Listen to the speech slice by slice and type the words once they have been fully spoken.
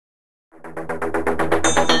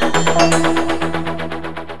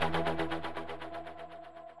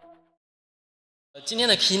今天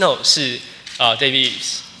的 Keynote 是David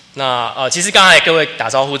Eaves。那其实刚才各位打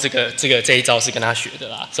招呼这一招是跟他学的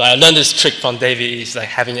啦。So I learned this trick from David Eaves, like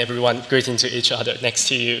having everyone greeting to each other next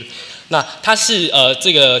to you. 那他是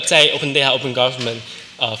这个在 Open Data Open Government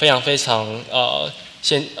非常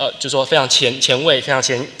就说非常前卫，非常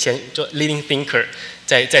就 leading thinker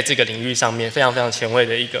在这个领域上面非常前卫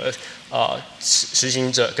的一个实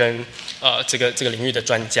行者跟这个领域的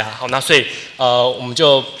专家。好，那所以我们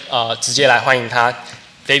就直接来欢迎他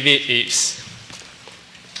David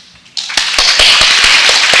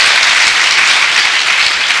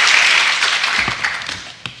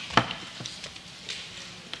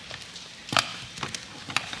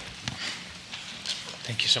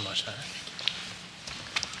you so much, man.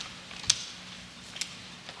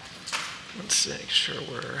 Let's make sure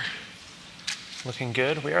we're looking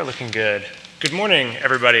good. We are looking good. Good morning,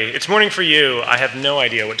 everybody. It's morning for you. I have no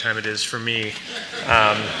idea what time it is for me,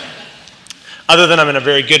 other than I'm in a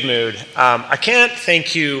very good mood. I can't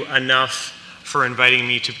thank you enough for inviting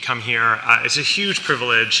me to come here. It's a huge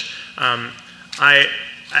privilege. I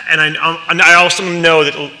also know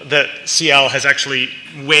that CL has actually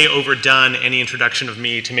way overdone any introduction of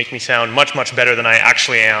me to make me sound much better than I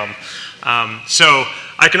actually am. So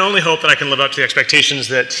I can only hope that I can live up to the expectations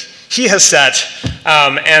that he has set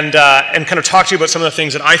and kind of talk to you about some of the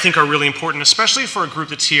things that I think are really important, especially for a group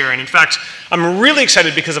that's here. And in fact, I'm really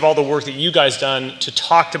excited because of all the work that you guys done to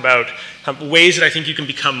talk about ways that I think you can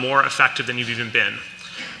become more effective than you've even been.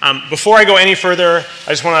 Before I go any further,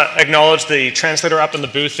 I just want to acknowledge the translator up in the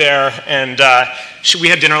booth there. And we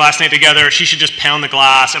had dinner last night together. She should just pound the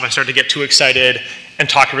glass if I start to get too excited and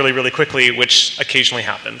talk really quickly, which occasionally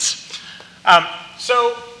happens.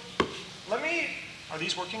 So let me, are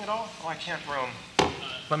these working at all? Oh, I can't roam.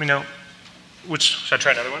 Let me know. Should I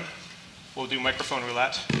try another one? We'll do microphone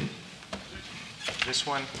roulette. This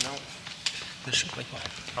one, no. This should click on.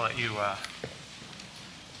 I'll let you,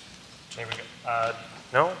 there we go.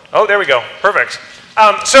 No? Oh, there we go. Perfect.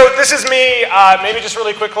 So this is me. Maybe just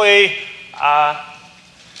really quickly.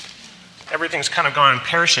 Everything's kind of gone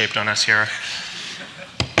pear-shaped on us here.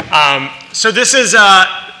 So this is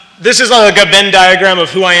like a Venn diagram of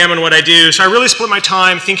who I am and what I do. So I really split my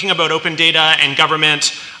time thinking about open data and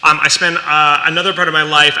government. I spend another part of my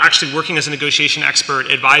life actually working as a negotiation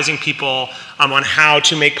expert, advising people on how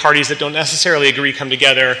to make parties that don't necessarily agree come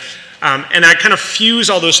together. And I kind of fuse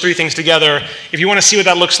all those three things together. If you want to see what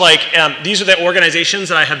that looks like, these are the organizations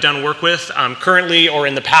that I have done work with currently or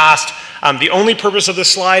in the past. The only purpose of this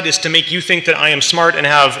slide is to make you think that I am smart and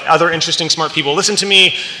have other interesting smart people listen to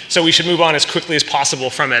me, so we should move on as quickly as possible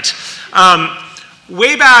from it.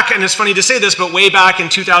 Way back, and it's funny to say this, but way back in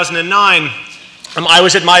 2009, I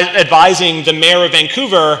was advising the mayor of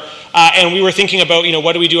Vancouver, and we were thinking about,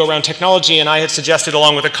 what do we do around technology, and I had suggested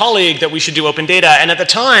along with a colleague that we should do open data, and at the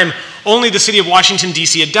time, only the city of Washington,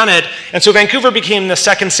 D.C. had done it, and so Vancouver became the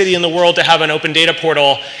second city in the world to have an open data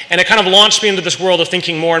portal, and it kind of launched me into this world of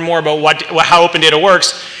thinking more and more about how open data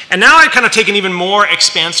works, and now I kind of take an even more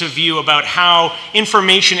expansive view about how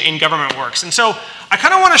information in government works, and so I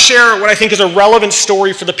kind of want to share what I think is a relevant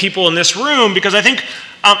story for the people in this room, because I think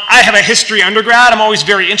I have a history undergrad. I'm always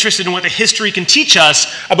very interested in what the history can teach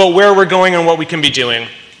us about where we're going and what we can be doing.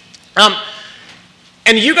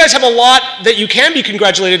 And you guys have a lot that you can be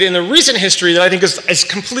congratulated in the recent history that I think is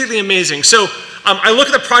completely amazing. So I look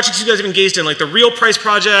at the projects you guys have engaged in, like the Real Price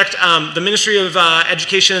Project, the Ministry of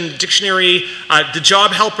Education, Dictionary, the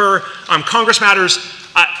Job Helper, Congress Matters,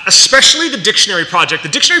 especially the Dictionary Project. The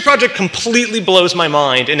Dictionary Project completely blows my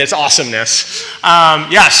mind in its awesomeness.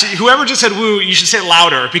 Yes, whoever just said woo, you should say it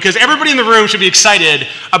louder, because everybody in the room should be excited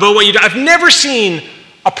about what you do. I've never seen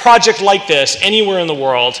a project like this anywhere in the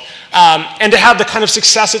world, and to have the kind of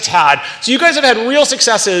success it's had. So you guys have had real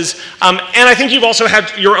successes, and I think you've also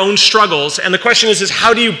had your own struggles, and the question is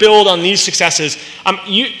how do you build on these successes?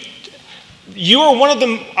 You are one of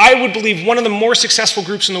the, I would believe, one of the more successful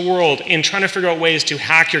groups in the world in trying to figure out ways to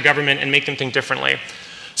hack your government and make them think differently.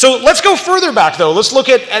 So let's go further back, though. Let's look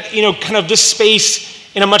at kind of this space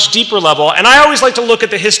in a much deeper level, and I always like to look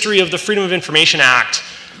at the history of the Freedom of Information Act,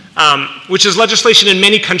 which is legislation in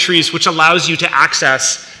many countries which allows you to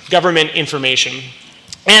access government information.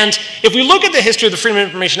 And if we look at the history of the Freedom of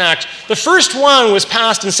Information Act, the first one was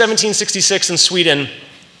passed in 1766 in Sweden,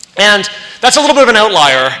 and that's a little bit of an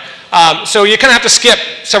outlier. So you kind of have to skip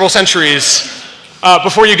several centuries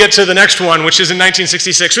before you get to the next one, which is in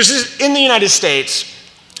 1966, which is in the United States.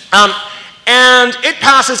 And it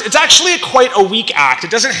passes. It's actually quite a weak act. It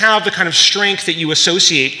doesn't have the kind of strength that you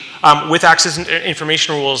associate with access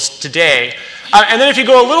information rules today. And then if you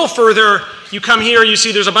go a little further, you come here, you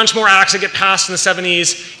see there's a bunch more acts that get passed in the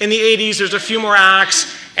 70s. In the 80s, there's a few more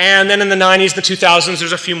acts. And then in the 90s, the 2000s,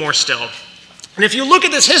 there's a few more still. And if you look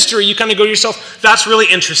at this history, you kind of go to yourself, that's really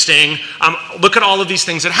interesting. Look at all of these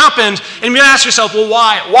things that happened. And you ask yourself, well,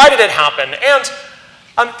 why? Why did it happen?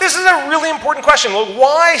 And this is a really important question. Well,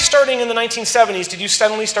 why, starting in the 1970s, did you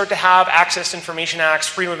suddenly start to have Access to Information Acts,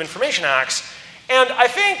 Freedom of Information Acts? And I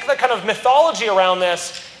think the kind of mythology around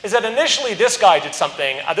this is that initially this guy did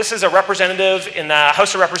something. This is a representative in the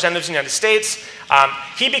House of Representatives in the United States.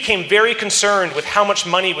 He became very concerned with how much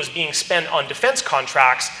money was being spent on defense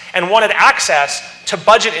contracts and wanted access to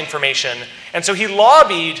budget information. And so he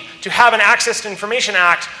lobbied to have an Access to Information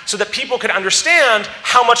Act so that people could understand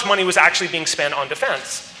how much money was actually being spent on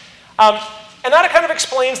defense. And that kind of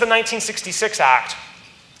explains the 1966 Act.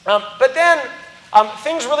 But then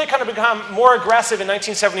things really kind of become more aggressive in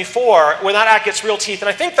 1974 when that act gets real teeth. And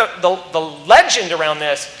I think the legend around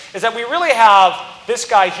this is that we really have this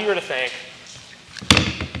guy here to thank.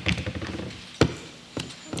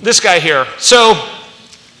 This guy here. So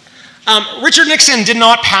Richard Nixon did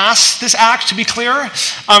not pass this act, to be clear.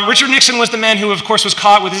 Richard Nixon was the man who, of course, was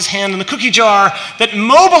caught with his hand in the cookie jar that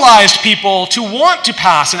mobilized people to want to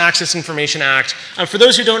pass an Access Information Act. For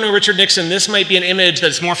those who don't know Richard Nixon, this might be an image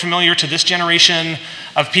that's more familiar to this generation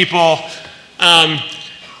of people.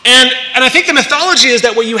 And I think the mythology is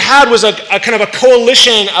that what you had was a kind of a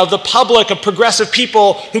coalition of the public, of progressive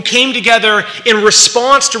people who came together in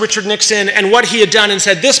response to Richard Nixon and what he had done and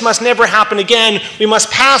said, this must never happen again. We must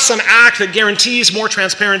pass some act that guarantees more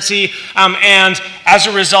transparency. And as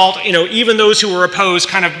a result, even those who were opposed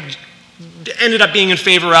kind of ended up being in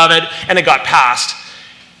favor of it, and it got passed.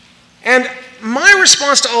 And my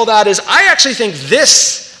response to all that is I actually think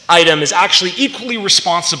this item is actually equally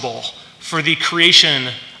responsible for the creation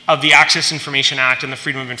of the Access Information Act and the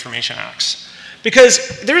Freedom of Information Acts.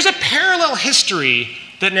 Because there's a parallel history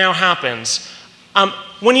that now happens.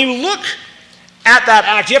 When you look at that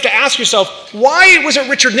act, you have to ask yourself, why was it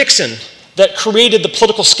Richard Nixon that created the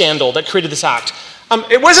political scandal that created this act?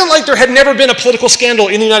 It wasn't like there had never been a political scandal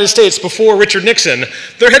in the United States before Richard Nixon.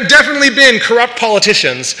 There had definitely been corrupt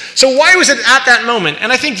politicians. So why was it at that moment?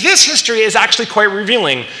 And I think this history is actually quite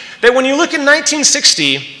revealing. That when you look in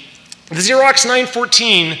 1960, the Xerox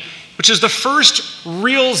 914, which is the first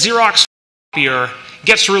real Xerox copier,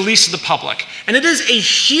 gets released to the public. And it is a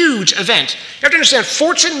huge event. You have to understand,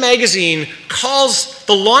 Fortune magazine calls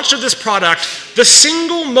the launch of this product the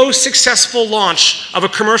single most successful launch of a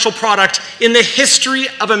commercial product in the history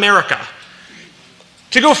of America.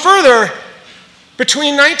 To go further,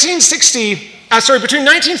 between 1950 and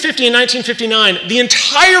 1959, the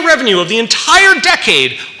entire revenue of the entire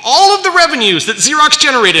decade, all of the revenues that Xerox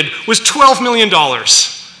generated was $12 million.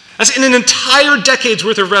 That's in an entire decade's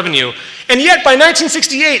worth of revenue. And yet, by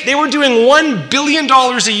 1968, they were doing $1 billion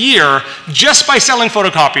a year just by selling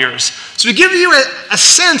photocopiers. So to give you a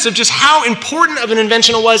sense of just how important of an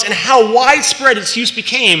invention it was and how widespread its use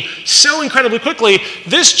became so incredibly quickly,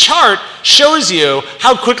 this chart shows you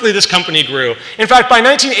how quickly this company grew. In fact, by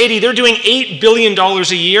 1980, they're doing $8 billion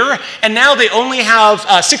a year, and now they only have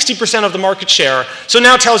 60% of the market share. So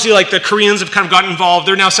now it tells you like the Koreans have kind of gotten involved.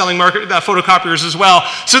 They're now selling photocopiers as well.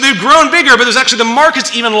 So they've grown bigger, but there's actually the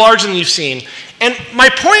market's even larger than you've seen. And my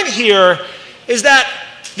point here is that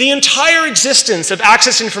the entire existence of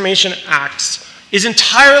Access Information Acts is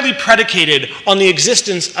entirely predicated on the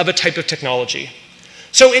existence of a type of technology.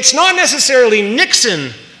 So it's not necessarily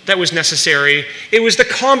Nixon that was necessary, it was the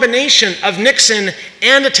combination of Nixon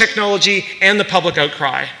and the technology and the public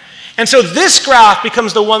outcry. And so this graph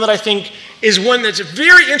becomes the one that I think is one that's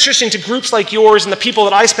very interesting to groups like yours and the people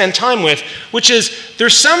that I spend time with, which is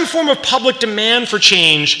there's some form of public demand for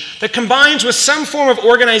change that combines with some form of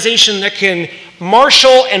organization that can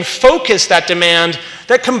marshal and focus that demand,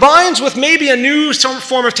 that combines with maybe a new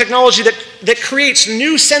form of technology that creates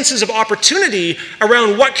new senses of opportunity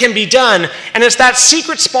around what can be done. And it's that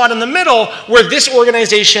secret spot in the middle where this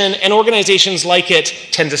organization and organizations like it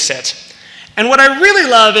tend to sit. And what I really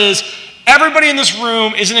love is everybody in this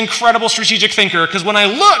room is an incredible strategic thinker, because when I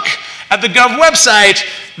look at the Gov website,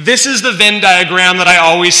 this is the Venn diagram that I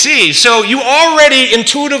always see. So you already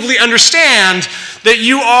intuitively understand that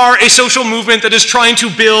you are a social movement that is trying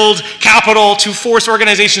to build capital to force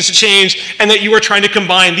organizations to change, and that you are trying to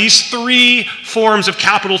combine these three forms of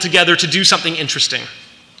capital together to do something interesting.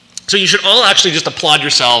 So you should all actually just applaud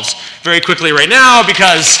yourselves very quickly right now,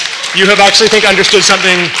 because you have actually, I think, understood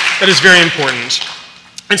something that is very important.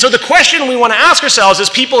 And so the question we want to ask ourselves as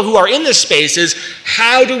people who are in this space is,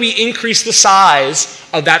 how do we increase the size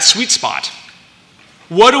of that sweet spot?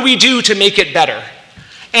 What do we do to make it better?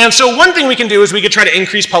 And so one thing we can do is we could try to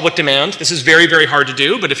increase public demand. This is very, very hard to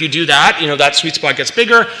do, but if you do that, that sweet spot gets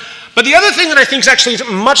bigger. But the other thing that I think is actually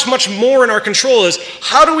much, much more in our control is,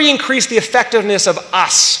 how do we increase the effectiveness of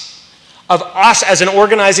us as an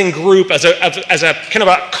organizing group, as a kind of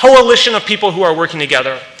a coalition of people who are working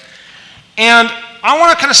together? And I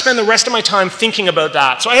want to kind of spend the rest of my time thinking about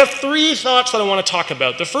that. So I have 3 thoughts that I want to talk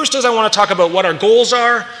about. The first is I want to talk about what our goals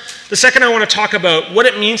are. The second, I want to talk about what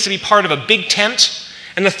it means to be part of a big tent.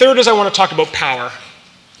 And the third is I want to talk about power.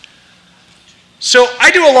 So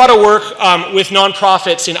I do a lot of work with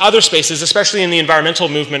nonprofits in other spaces, especially in the environmental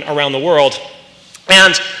movement around the world.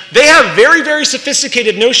 And they have very, very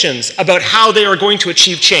sophisticated notions about how they are going to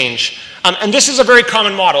achieve change. And this is a very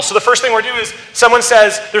common model. So the first thing we'll do is someone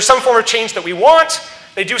says there's some form of change that we want.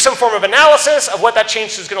 They do some form of analysis of what that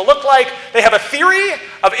change is going to look like. They have a theory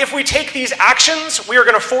of, if we take these actions, we are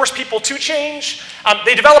going to force people to change.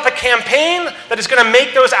 They develop a campaign that is going to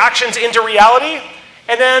make those actions into reality.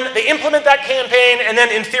 And then they implement that campaign, and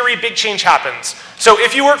then in theory, big change happens. So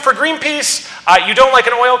if you work for Greenpeace, you don't like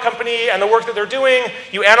an oil company and the work that they're doing,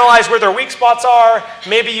 you analyze where their weak spots are,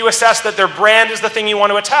 maybe you assess that their brand is the thing you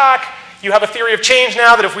want to attack. You have a theory of change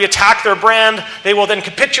now that if we attack their brand, they will then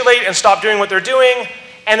capitulate and stop doing what they're doing.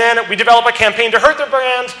 And then we develop a campaign to hurt their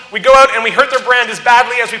brand. We go out and we hurt their brand as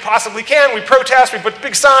badly as we possibly can. We protest, we put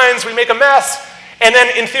big signs, we make a mess. And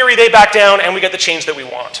then in theory, they back down and we get the change that we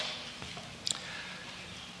want.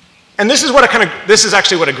 And this is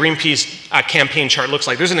actually what a Greenpeace campaign chart looks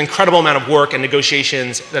like. There's an incredible amount of work and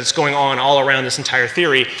negotiations that's going on all around this entire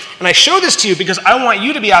theory. And I show this to you because I want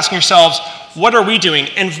you to be asking yourselves, what are we doing?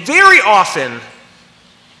 And very often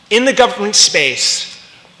in the government space,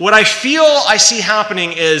 what I feel I see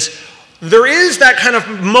happening is there is that kind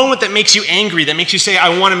of moment that makes you angry, that makes you say,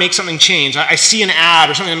 I want to make something change. I see an ad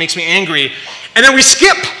or something that makes me angry. And then we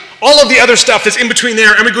skip all of the other stuff that's in between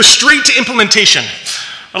there and we go straight to implementation.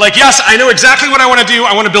 We're like, yes, I know exactly what I want to do.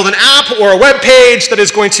 I want to build an app or a web page that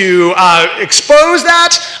is going to expose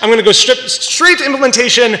that. I'm going to go straight to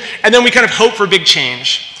implementation, and then we kind of hope for big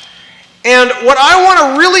change. And what I want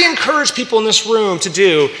to really encourage people in this room to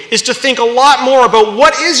do is to think a lot more about,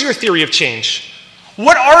 what is your theory of change?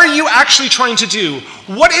 What are you actually trying to do?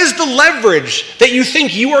 What is the leverage that you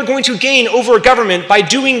think you are going to gain over a government by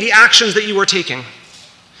doing the actions that you are taking?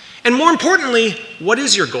 And more importantly, what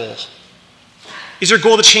is your goal? Is your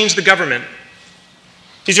goal to change the government?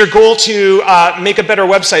 Is your goal to make a better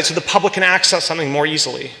website so the public can access something more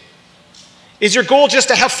easily? Is your goal just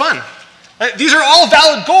to have fun? These are all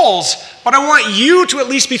valid goals, but I want you to at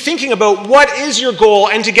least be thinking about what is your goal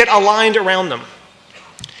and to get aligned around them.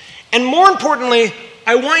 And more importantly,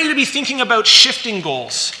 I want you to be thinking about shifting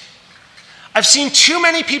goals. I've seen too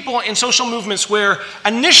many people in social movements where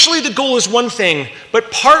initially the goal is one thing,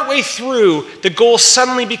 but partway through, the goal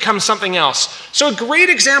suddenly becomes something else. So a great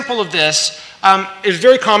example of this is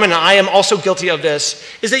very common, and I am also guilty of this,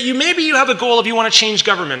 is that maybe you have a goal of you want to change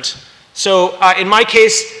government. So in my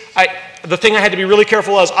case, the thing I had to be really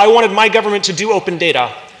careful of is I wanted my government to do open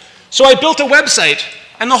data. So I built a website,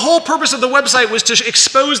 and the whole purpose of the website was to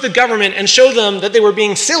expose the government and show them that they were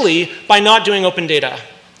being silly by not doing open data.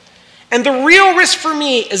 And the real risk for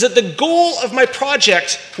me is that the goal of my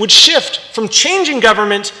project would shift from changing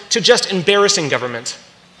government to just embarrassing government.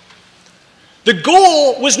 The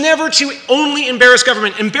goal was never to only embarrass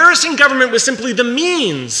government. Embarrassing government was simply the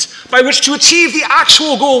means by which to achieve the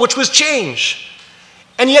actual goal, which was change.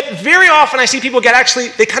 And yet very often I see people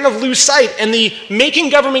they kind of lose sight, and the making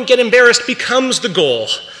government get embarrassed becomes the goal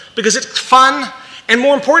because it's fun, and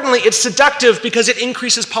more importantly, it's seductive because it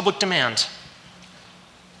increases public demand.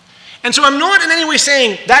 And so I'm not in any way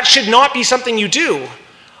saying that should not be something you do.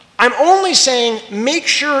 I'm only saying make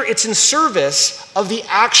sure it's in service of the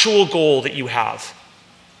actual goal that you have.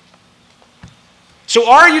 So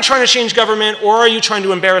are you trying to change government or are you trying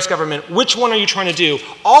to embarrass government? Which one are you trying to do?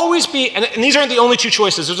 Always be, and these aren't the only two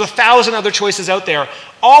choices, there's 1,000 other choices out there.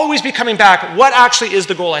 Always be coming back, what actually is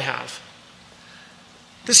the goal I have?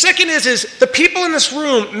 The second is the people in this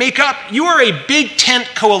room you are a big tent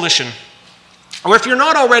coalition. Or if you're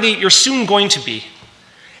not already, you're soon going to be.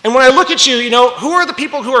 And when I look at you, who are the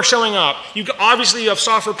people who are showing up? Obviously, you have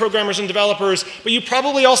software programmers and developers, but you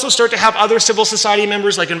probably also start to have other civil society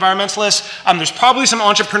members like environmentalists. There's probably some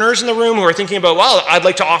entrepreneurs in the room who are thinking about, well, I'd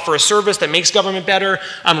like to offer a service that makes government better.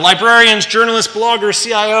 Librarians, journalists, bloggers,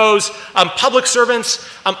 CIOs, public servants.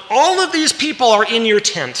 All of these people are in your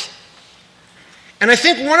tent. And I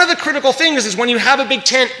think one of the critical things is when you have a big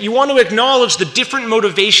tent, you want to acknowledge the different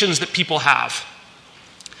motivations that people have.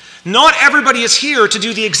 Not everybody is here to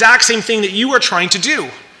do the exact same thing that you are trying to do.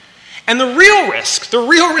 And the real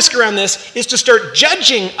risk around this is to start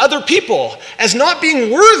judging other people as not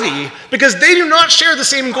being worthy because they do not share the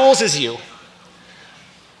same goals as you.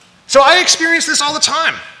 So I experience this all the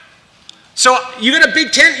time. So you got a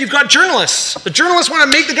big tent, you've got journalists. The journalists want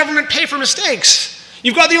to make the government pay for mistakes.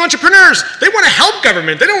 You've got the entrepreneurs. They want to help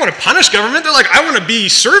government. They don't want to punish government. They're like, I want to be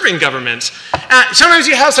serving government. Sometimes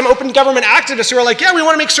you have some open government activists who are like, yeah, we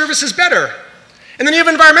want to make services better. And then you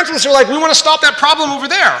have environmentalists who are like, we want to stop that problem over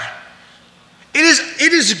there.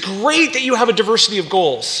 It is great that you have a diversity of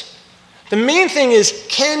goals. The main thing is,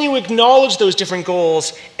 can you acknowledge those different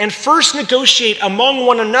goals and first negotiate among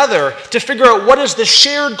one another to figure out what is the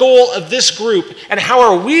shared goal of this group and how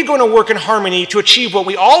are we going to work in harmony to achieve what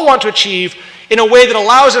we all want to achieve in a way that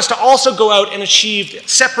allows us to also go out and achieve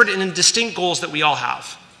separate and distinct goals that we all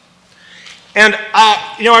have. And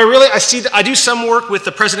I do some work with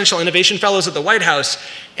the Presidential Innovation Fellows at the White House,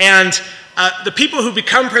 and the people who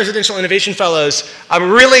become Presidential Innovation Fellows,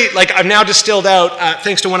 I've now distilled out,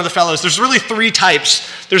 thanks to one of the fellows, there's really three types.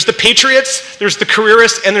 There's the patriots, there's the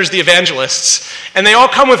careerists, and there's the evangelists. And they all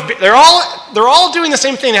come with, they're all doing the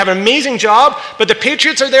same thing. They have an amazing job, but the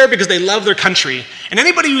patriots are there because they love their country. And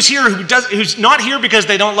anybody who's here who's not here because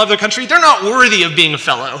they don't love their country, they're not worthy of being a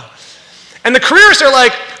fellow. And the careerists are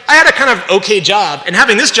like, I had a kind of okay job, and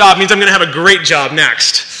having this job means I'm going to have a great job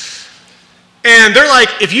next. And they're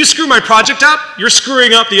like, if you screw my project up, you're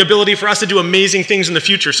screwing up the ability for us to do amazing things in the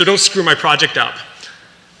future, so don't screw my project up.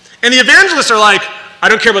 And the evangelists are like, I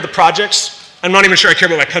don't care about the projects. I'm not even sure I care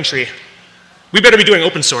about my country. We better be doing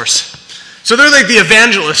open source. So they're like the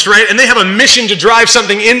evangelists, right? And they have a mission to drive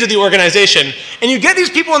something into the organization. And you get these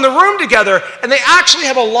people in the room together, and they actually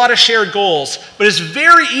have a lot of shared goals. But it's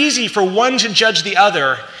very easy for one to judge the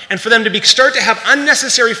other, and for them to start to have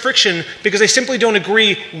unnecessary friction because they simply don't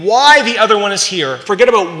agree why the other one is here. Forget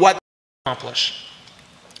about what they accomplish.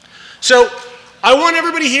 So I want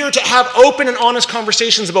everybody here to have open and honest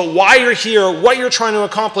conversations about why you're here, what you're trying to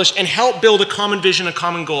accomplish, and help build a common vision and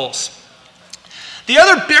common goals. The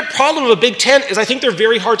other big problem of a big tent is I think they're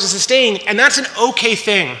very hard to sustain, and that's an okay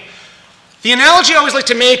thing. The analogy I always like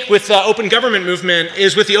to make with the open government movement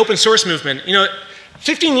is with the open source movement.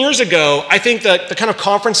 15 years ago, I think that the kind of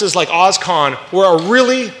conferences like OSCON were a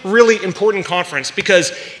really, really important conference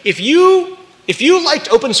because if you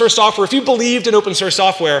liked open source software, if you believed in open source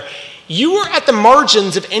software, you were at the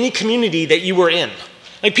margins of any community that you were in.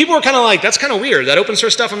 Like people were kind of like, that's kind of weird, that open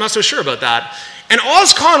source stuff, I'm not so sure about that. And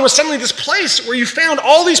OSCON was suddenly this place where you found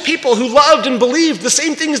all these people who loved and believed the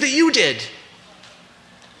same things that you did.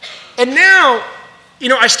 And now,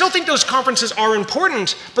 I still think those conferences are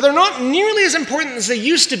important, but they're not nearly as important as they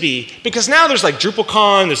used to be, because now there's like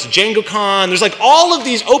DrupalCon, there's DjangoCon, there's like all of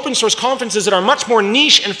these open source conferences that are much more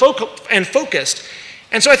niche and focused.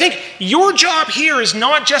 And so I think your job here is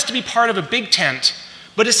not just to be part of a big tent,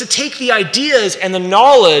 but it's to take the ideas and the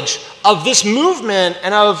knowledge of this movement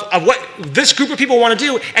and of what this group of people want to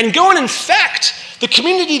do and go and infect the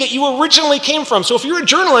community that you originally came from. So if you're a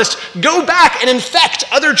journalist, go back and infect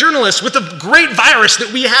other journalists with the great virus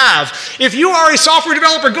that we have. If you are a software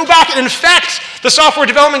developer, go back and infect the software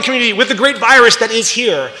development community with the great virus that is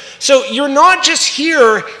here. So you're not just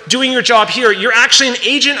here doing your job here, you're actually an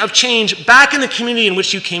agent of change back in the community in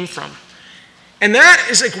which you came from. And that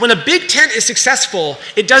is like when a big tent is successful,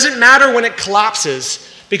 it doesn't matter when it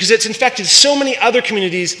collapses because it's infected so many other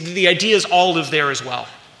communities that the ideas all live there as well.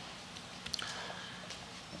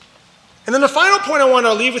 And then the final point I want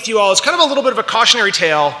to leave with you all is kind of a little bit of a cautionary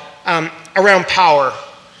tale around power.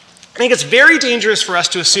 I think it's very dangerous for us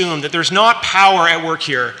to assume that there's not power at work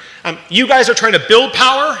here. You guys are trying to build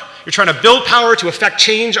power. You're trying to build power to affect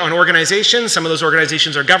change on organizations. Some of those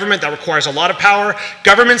organizations are government. That requires a lot of power.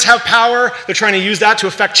 Governments have power. They're trying to use that to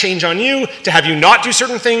affect change on you, to have you not do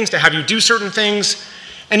certain things, to have you do certain things.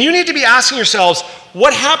 And you need to be asking yourselves,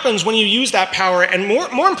 what happens when you use that power? And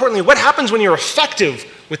more importantly, what happens when you're effective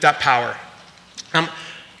with that power?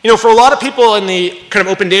 For a lot of people in the kind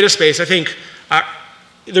of open data space, I think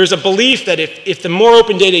there's a belief that if the more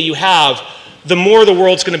open data you have, the more the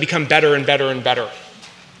world's going to become better and better and better.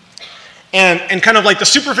 And kind of like the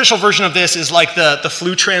superficial version of this is like the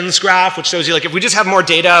flu trends graph, which shows you like if we just have more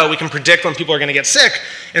data, we can predict when people are going to get sick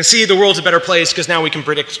and see the world's a better place because now we can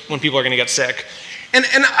predict when people are going to get sick. And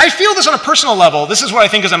I feel this on a personal level. This is what I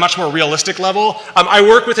think is a much more realistic level. I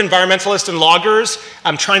work with environmentalists and loggers.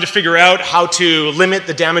 I'm trying to figure out how to limit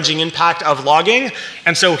the damaging impact of logging.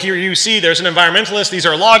 And so here you see there's an environmentalist, these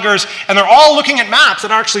are loggers, and they're all looking at maps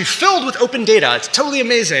that are actually filled with open data. It's totally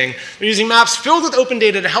amazing. They're using maps filled with open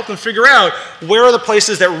data to help them figure out where are the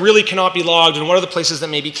places that really cannot be logged and what are the places that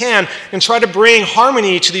maybe can, and try to bring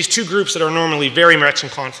harmony to these two groups that are normally very much in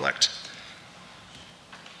conflict.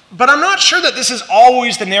 But I'm not sure that this is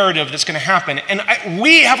always the narrative that's going to happen. And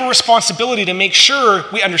we have a responsibility to make sure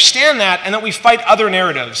we understand that and that we fight other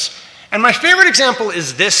narratives. And my favorite example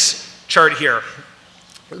is this chart here.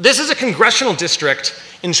 This is a congressional district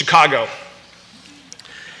in Chicago.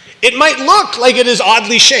 It might look like it is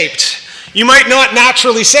oddly shaped. You might not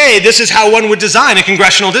naturally say this is how one would design a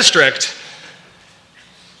congressional district.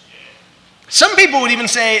 Some people would even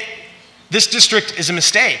say this district is a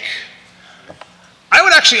mistake. I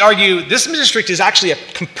would actually argue this district is actually a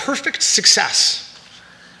perfect success.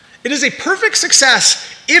 It is a perfect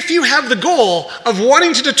success if you have the goal of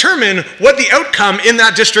wanting to determine what the outcome in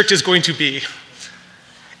that district is going to be.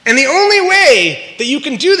 And the only way that you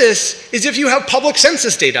can do this is if you have public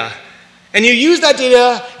census data. And you use that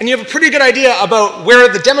data and you have a pretty good idea about where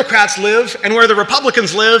the Democrats live and where the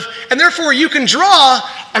Republicans live, and therefore you can draw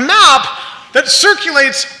a map that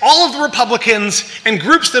circulates all of the Republicans and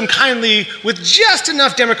groups them kindly with just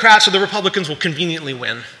enough Democrats so the Republicans will conveniently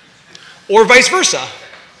win. Or vice versa.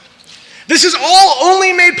 This is all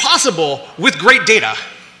only made possible with great data.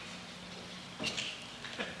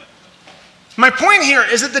 My point here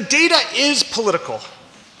is that the data is political.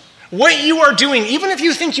 What you are doing, even if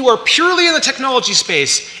you think you are purely in the technology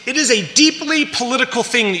space, it is a deeply political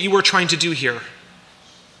thing that you are trying to do here.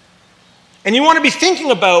 And you want to be thinking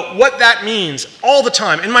about what that means all the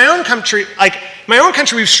time. In my own country,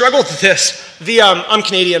 we've struggled with this. I'm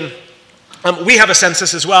Canadian. We have a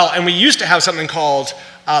census as well, and we used to have something called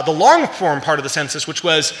the long form part of the census, which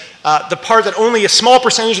was the part that only a small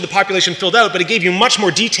percentage of the population filled out, but it gave you much more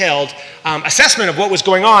detailed assessment of what was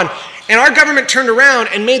going on. And our government turned around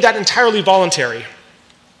and made that entirely voluntary.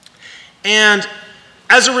 And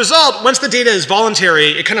as a result, once the data is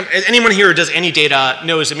voluntary, anyone here who does any data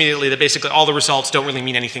knows immediately that basically all the results don't really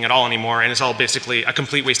mean anything at all anymore, and it's all basically a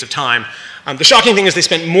complete waste of time. The shocking thing is they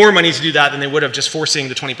spent more money to do that than they would have just forcing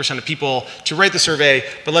the 20% of people to write the survey,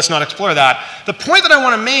 but let's not explore that. The point that I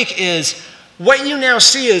want to make is what you now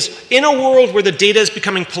see is in a world where the data is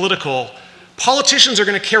becoming political, politicians are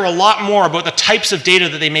going to care a lot more about the types of data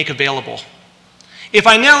that they make available. If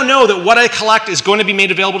I now know that what I collect is going to be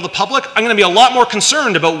made available to the public, I'm going to be a lot more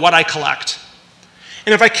concerned about what I collect.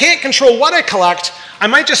 And if I can't control what I collect, I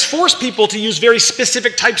might just force people to use very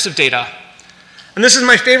specific types of data. And this is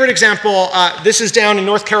my favorite example. This is down in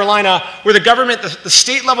North Carolina, where the government, the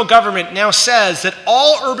state level government now says that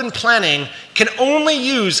all urban planning can only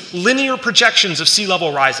use linear projections of sea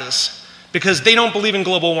level rises because they don't believe in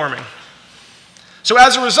global warming. So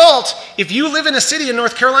as a result, if you live in a city in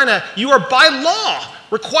North Carolina, you are by law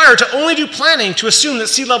required to only do planning to assume that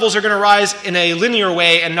sea levels are going to rise in a linear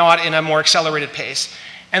way and not in a more accelerated pace.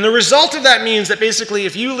 And the result of that means that basically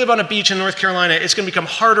if you live on a beach in North Carolina, it's going to become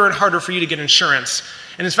harder and harder for you to get insurance.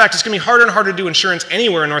 And in fact, it's going to be harder and harder to do insurance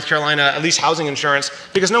anywhere in North Carolina, at least housing insurance,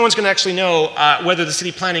 because no one's going to actually know whether the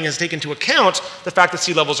city planning has taken into account the fact that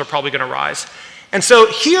sea levels are probably going to rise. And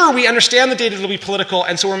so here we understand the data will be political,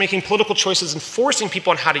 and so we're making political choices and forcing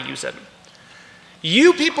people on how to use it.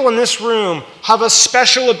 You people in this room have a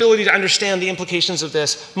special ability to understand the implications of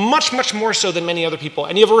this, much, much more so than many other people.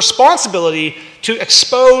 And you have a responsibility to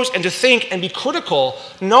expose and to think and be critical,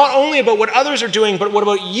 not only about what others are doing, but what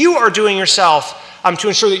about you are doing yourself to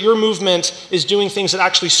ensure that your movement is doing things that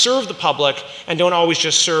actually serve the public and don't always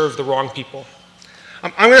just serve the wrong people.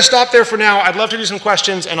 I'm going to stop there for now. I'd love to do some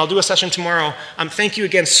questions, and I'll do a session tomorrow. Thank you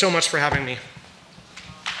again so much for having me.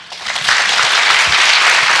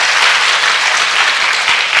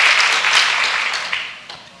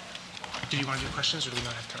 Do you want to do questions, or do we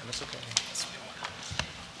not have time? That's okay.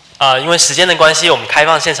 因为时间的关系，我们开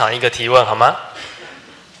放现场一个提问，好吗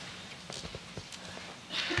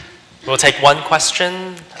 ？We'll take one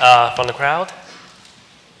question from the crowd.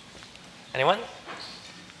 Anyone?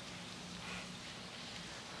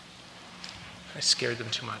 I scared them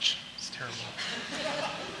too much. It's terrible.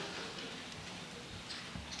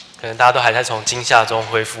 可能大家都还在从惊吓中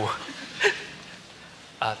恢复。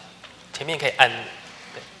前面可以按。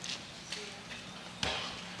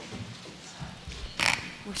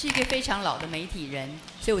我是一个非常老的媒体人，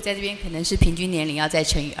所以我在这边可能是平均年龄要再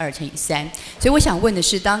乘以2乘以3。所以我想问的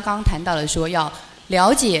是，刚刚谈到了说要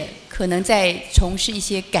了解可能在从事一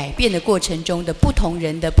些改变的过程中的不同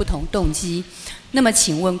人的不同动机。那么，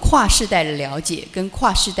请问跨世代的了解跟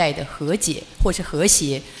跨世代的和解或是和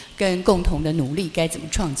谐跟共同的努力该怎么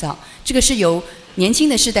创造？这个是由年轻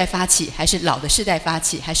的世代发起，还是老的世代发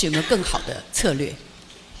起，还是有没有更好的策略？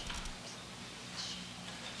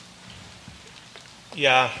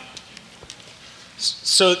 Yeah.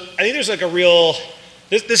 So I think there's like a real,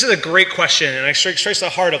 this is a great question, and I strikes the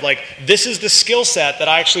heart of like, this is the skill set that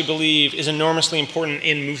I actually believe is enormously important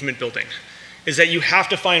in movement building, is that you have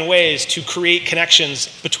to find ways to create connections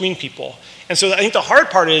between people. And so I think the hard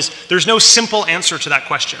part is there's no simple answer to that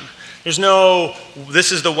question. There's no,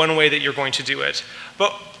 this is the one way that you're going to do it.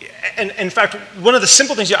 But, and in fact, one of the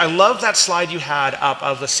simple things, I love that slide you had up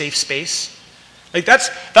of the safe space. Like that's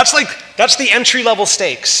the entry-level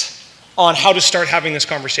stakes on how to start having this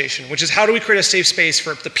conversation, which is how do we create a safe space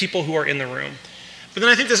for the people who are in the room. But then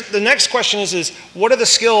I think the next question is what are the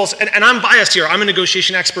skills, and I'm biased here, I'm a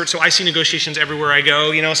negotiation expert, so I see negotiations everywhere I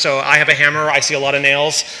go, you know, so I have a hammer, I see a lot of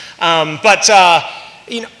nails.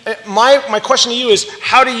 You know, my question to you is,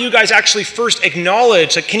 how do you guys actually first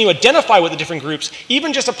acknowledge, like, can you identify with the different groups,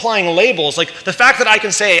 even just applying labels, like the fact that I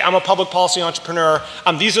can say I'm a public policy entrepreneur,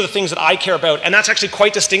 these are the things that I care about, and that's actually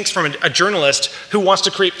quite distinct from a journalist who wants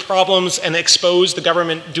to create problems and expose the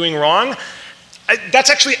government doing wrong. That's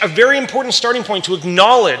actually a very important starting point to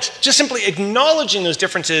acknowledge. Just simply acknowledging those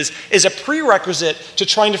differences is a prerequisite to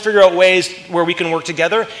trying to figure out ways where we can work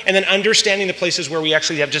together, and then understanding the places where we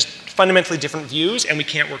actually have just fundamentally different views and we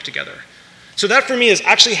can't work together. So that for me is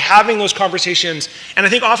actually having those conversations, and I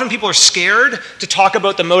think often people are scared to talk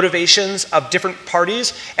about the motivations of different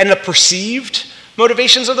parties and the perceived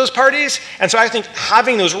motivations of those parties, and so I think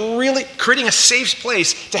having those really, creating a safe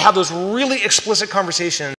place to have those really explicit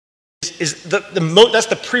conversations is that's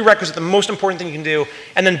the prerequisite, the most important thing you can do,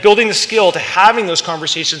 and then building the skill to having those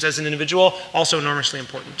conversations as an individual, also enormously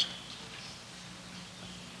important.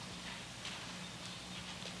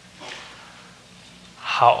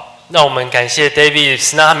 好，那我们感谢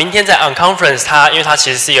David。那他明天在 Unconference， 因为他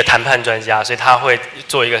其实是一个谈判专家，所以他会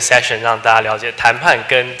做一个 session 让大家了解谈判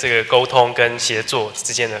跟这个沟通跟协作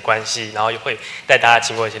之间的关系，然后也会带大家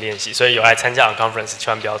经过一些练习。所以有来参加 Unconference， 千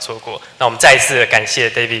万不要错过。那我们再一次感谢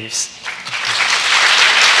David。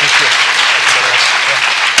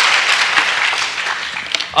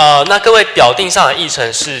那各位表定上的议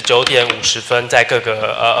程是9点50分，在各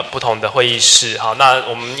个不同的会议室。好，那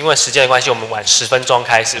我们因为时间的关系，我们晚10分钟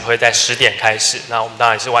开始，会在10点开始。那我们当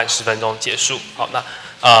然也是晚10分钟结束。好，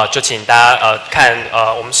那就请大家看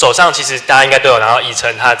我们手上其实大家应该都有拿到议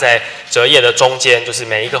程，它在折页的中间，就是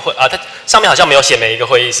每一个它上面好像没有写每一个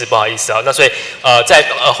会议室，不好意思啊。那所以在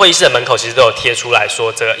会议室的门口其实都有贴出来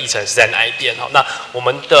说这个议程是在哪一边。好，那我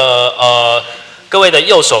们的各位的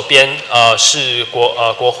右手边是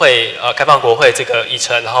国会开放国会这个议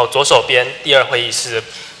程，然后左手边第2会议室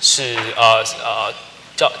是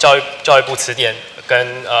教育部词典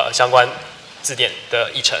跟相关字典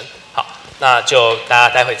的议程。好，那就大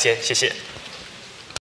家待会见，谢谢。